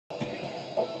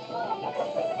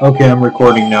Okay, I'm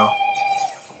recording now.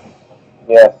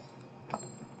 Yeah.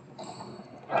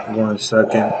 1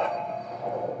 second.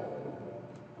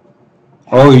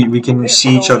 Oh, we can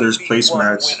see each other's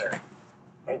placemats.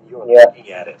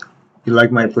 Yeah. You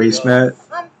like my placemat?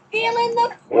 I'm feeling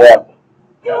the Yeah.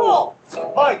 Duel.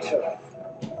 My turn.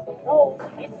 No,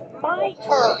 it's my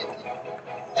turn.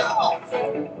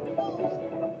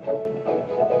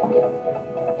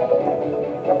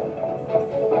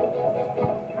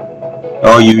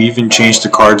 Oh, you even changed the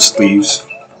card sleeves.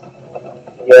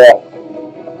 Yeah.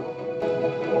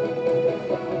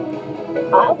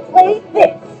 I'll play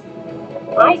this.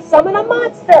 I summon a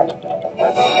monster.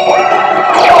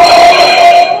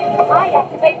 I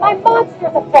activate my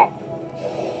monster's effect.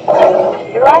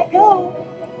 Here I go.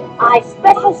 I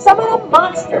special summon a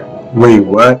monster. Wait,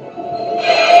 what?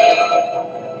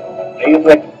 I use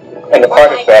like an From my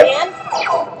artifact. hand,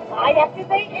 I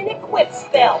activate an equip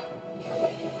spell.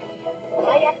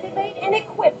 I activate an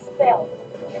equip spell.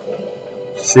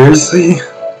 Seriously?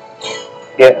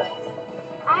 Yeah.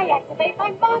 I activate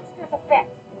my monster's effect.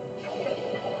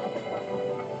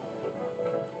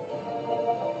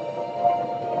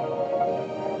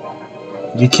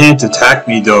 You can't attack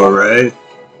me though, right?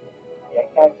 Yeah,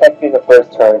 can't attack me the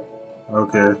first turn.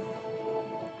 Okay.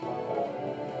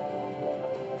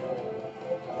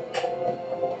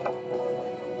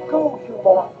 Go,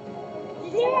 YuGiOh.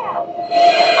 Yeah.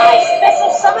 I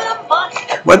special summon a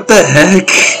monster. What the heck?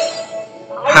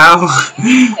 How?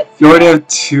 You already have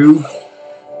 2?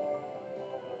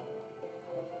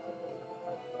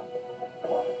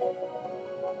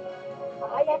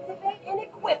 I activate an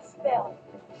equip spell.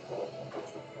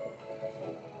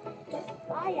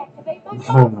 I activate my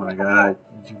Oh my god.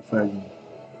 You fucking...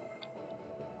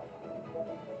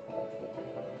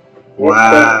 Insane, to be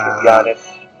Wow. honest.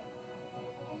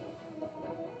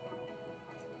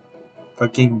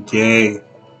 Fucking gay.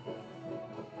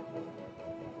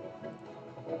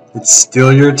 It's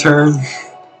still your turn?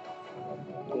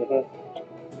 Mm-hmm.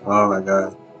 Oh my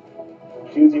god.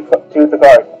 Choose the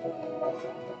card.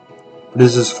 What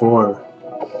is this for?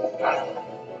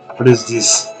 What is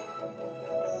this?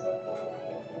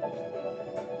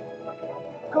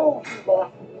 Go, YuGiOh.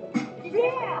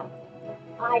 Yeah.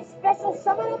 I special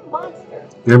summon a monster.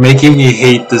 You're making me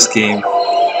hate this game. From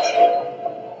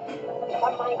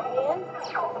my hand,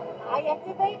 I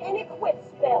activate an equip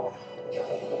spell.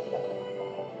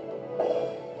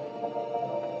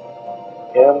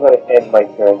 And I'm gonna end my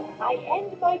turn. I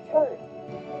end my turn.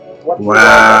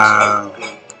 Wow.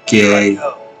 Gay.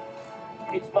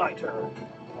 It's my turn.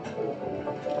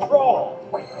 Draw.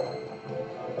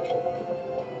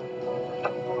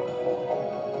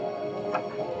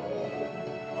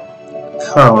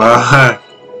 Come on.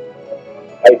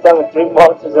 I summon 3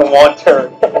 monsters in 1 turn.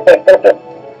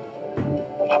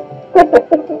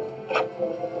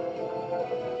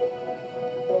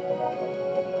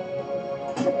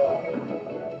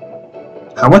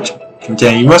 How much?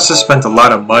 Dang, you must have spent a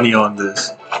lot of money on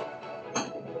this.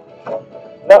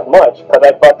 Not much, because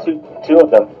I bought two of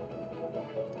them.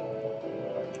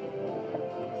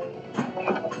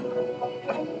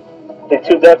 The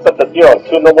 2 decks of the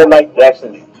 2 noble knight decks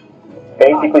is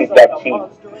basically that cheap.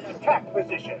 Monster in attack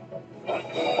position.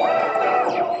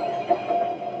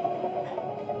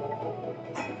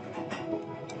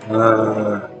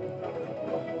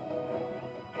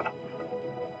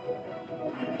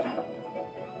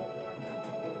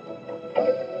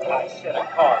 I set a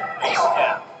card face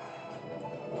down.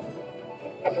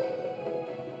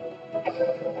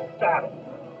 Battle.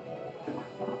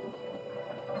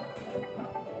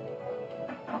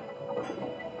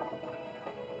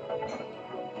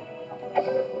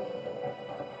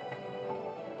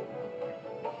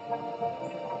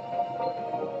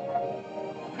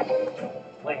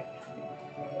 Link.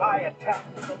 I attack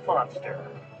the monster.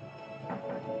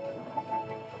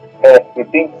 You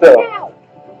think so? Now,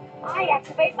 I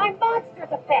activate my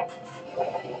monster's effect.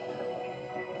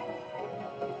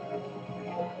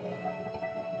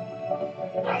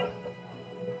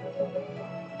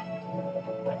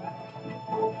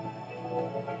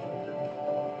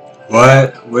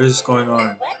 What? What is going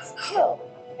on? Let's go.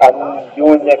 I'm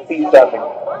doing that piece summon.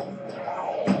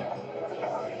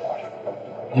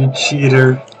 You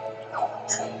cheater.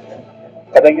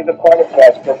 Because I use a card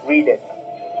effect, just read it.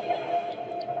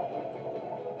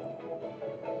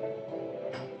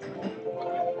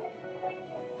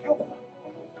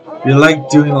 You're like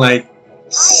doing like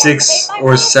 6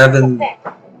 or 7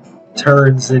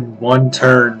 turns in 1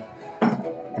 turn.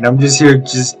 And I'm just here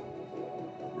just...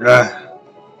 Now,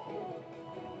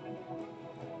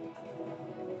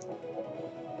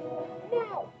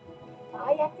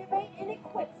 I activate activate an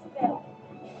equip spell.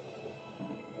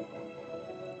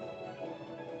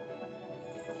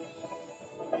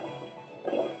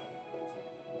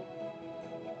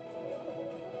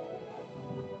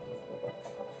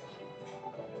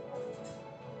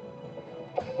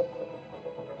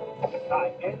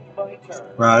 I end my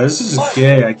turn. Wow, this is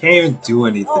gay. I can't even do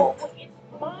anything. Oh, it's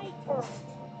my turn.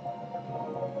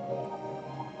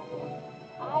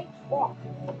 I walk.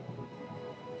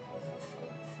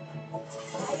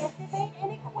 I activate an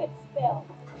equip spell.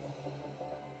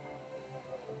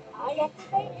 I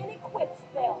activate an equip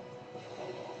spell.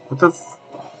 What the f...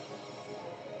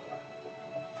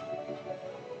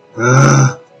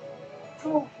 Ugh.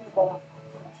 Go, YuGiOh.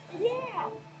 Yeah!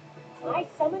 I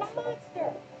summon a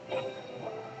monster.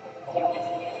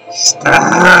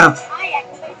 Stop! I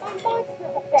activate my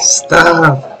monster's effect.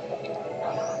 Stop!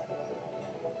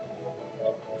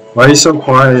 Why are you so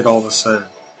quiet all of a sudden?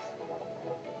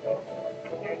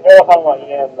 You know how I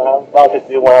am. I'm about to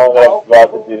do what I'm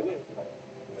about to do.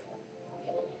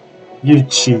 You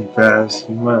cheap ass,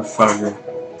 you motherfucker.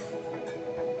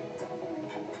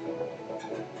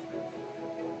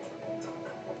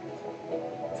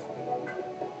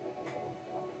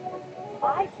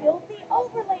 I build the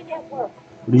overlay network.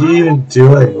 What are you even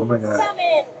doing? Oh my god.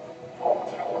 Summon.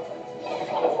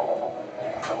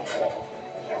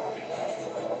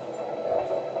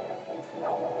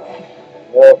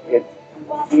 Well, it's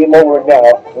game over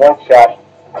now. One shot.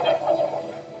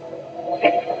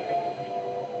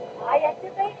 I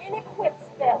activate an equip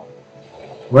spell.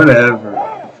 Whatever.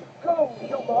 Go,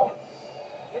 YuGiOh.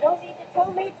 You don't need to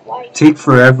tell me twice. Take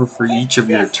forever for each of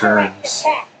your turns.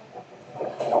 Attack.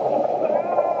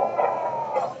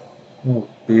 Oh,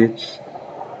 bitch.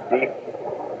 See?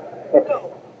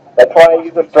 That's why I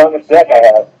use the strongest deck I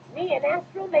have. Me and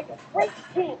Astro make a great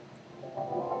team.